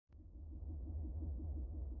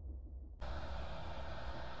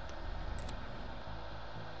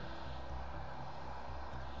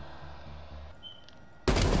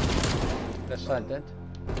Left side dead.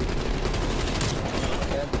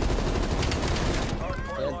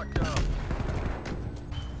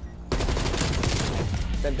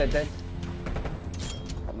 Dead. Dead. Dead.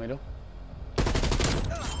 Up middle.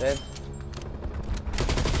 Dead.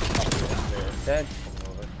 Dead.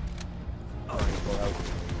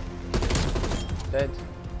 Dead.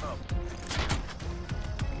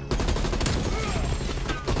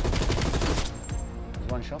 There's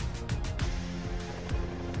one shot.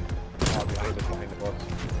 I'll be behind the box.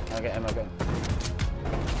 I'll get him, Dead.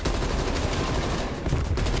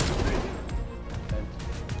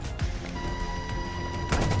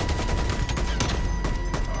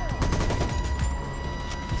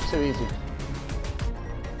 Too easy.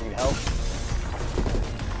 Need help?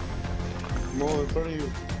 More in front of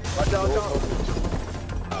you. Watch out,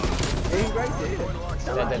 He's right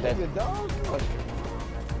there. Dead. Good dog. Push.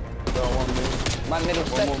 Go one mid. Man middle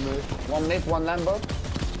One step. more mid. One mid, one Lambo.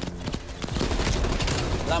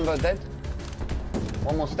 Lambo dead.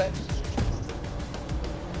 One more steps.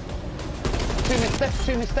 Two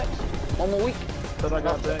mid steps. One more weak. But I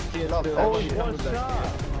got that kid up. Oh, one shot.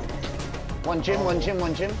 One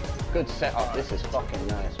gym. Good setup. This is fucking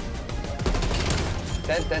nice.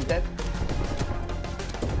 Dead.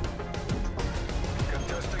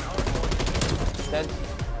 Dead.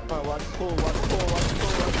 One pull.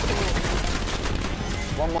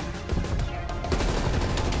 One more.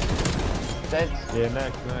 Dead. Yeah,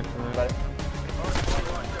 next. Got it.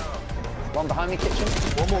 One behind me, kitchen.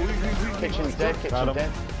 One more. Kitchen's dead. Kitchen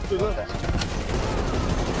dead.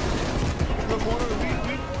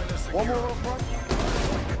 One more up front.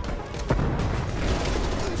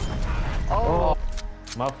 Oh.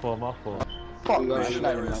 My fault. Fuck, man. Mission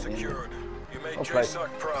area secured. You made JSOC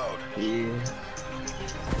proud. Yeah.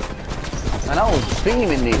 And I was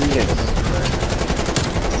beaming these kids.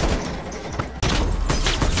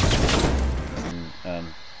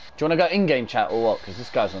 Do you want to go in-game chat or what? Because this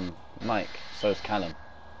guy's on mic, so is Callum.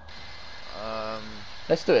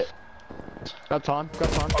 Let's do it. Got time.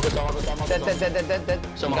 Dead.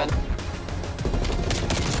 Someone.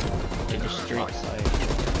 In the street.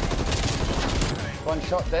 One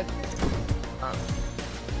shot, dead.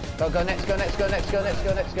 Go next.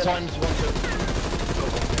 Times one, two.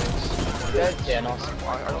 Dead. Yeah, nice.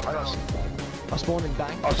 I spawned in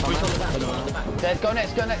bang. Dead. Go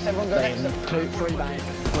next. Everyone go next. 2, 3 bang.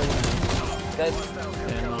 Dead.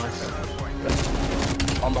 Yeah, nice.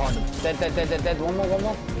 I'm behind him. Dead. One more.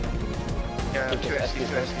 Yeah, two SDs.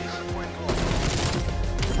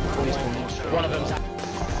 One of them's out.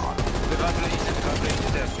 The guy believes it,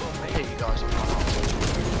 dead. Hit you guys.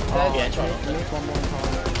 Dead. Yeah, try it. One more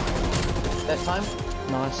time. Dead time.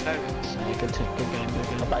 Nice. No. Yeah, good game.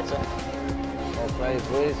 Well played,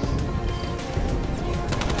 boys.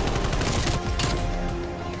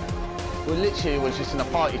 We literally was just in a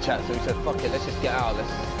party chat, so we said, fuck it, let's just get out.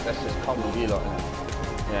 Let's just come with you lot.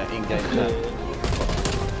 Yeah, in-game chat.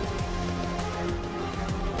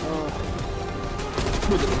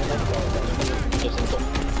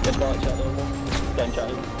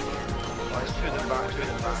 Nice, two in the back.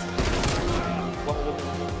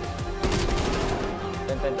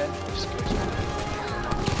 Dead.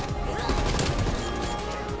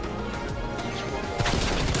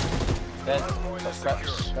 Dead.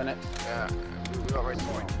 Scratch. Go next. Yeah, we got right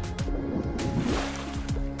point.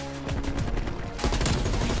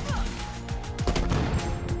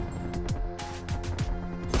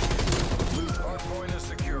 Hardpoint is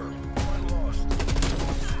secure. One lost.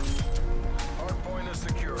 Hardpoint is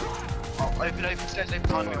secure. Oh, open stairs, open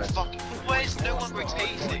behind me. Fucking. Where's no one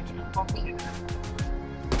rotating? Fucking.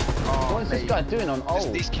 Oh, What is this guy doing on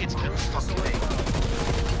old? These kids can fucking me.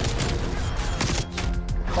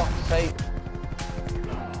 Fuck's sake.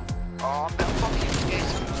 Oh, I'm fucking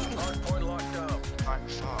pissed. Hardpoint locked down. I'm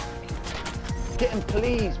fucked. Get him,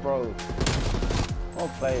 please, bro. Well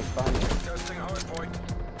played, fine. Testing hardpoint.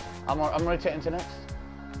 I'm rotating to next.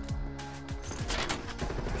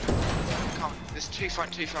 Come, there's two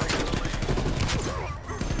front.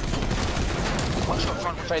 One shot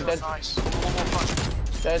front, Trade dead. nice. One more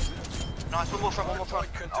front. Dead. Nice, one more front. Oh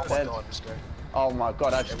my Dead. god, let's go. Oh my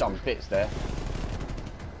god, I just done bits there.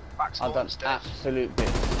 Back I've done stairs. absolute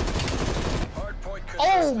bits. Hardpoint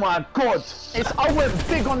Oh my god! I went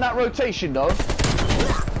big on that rotation though.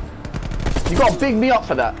 You gotta big me up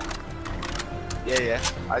for that. Yeah.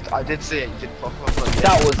 I did see it. You did pop up.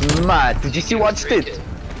 That was mad. Did you see what I just did?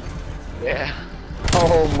 Yeah.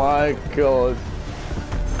 Oh my god.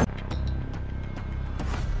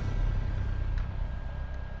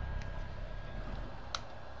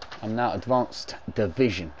 I'm now advanced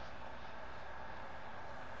division.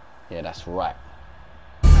 Yeah, that's right.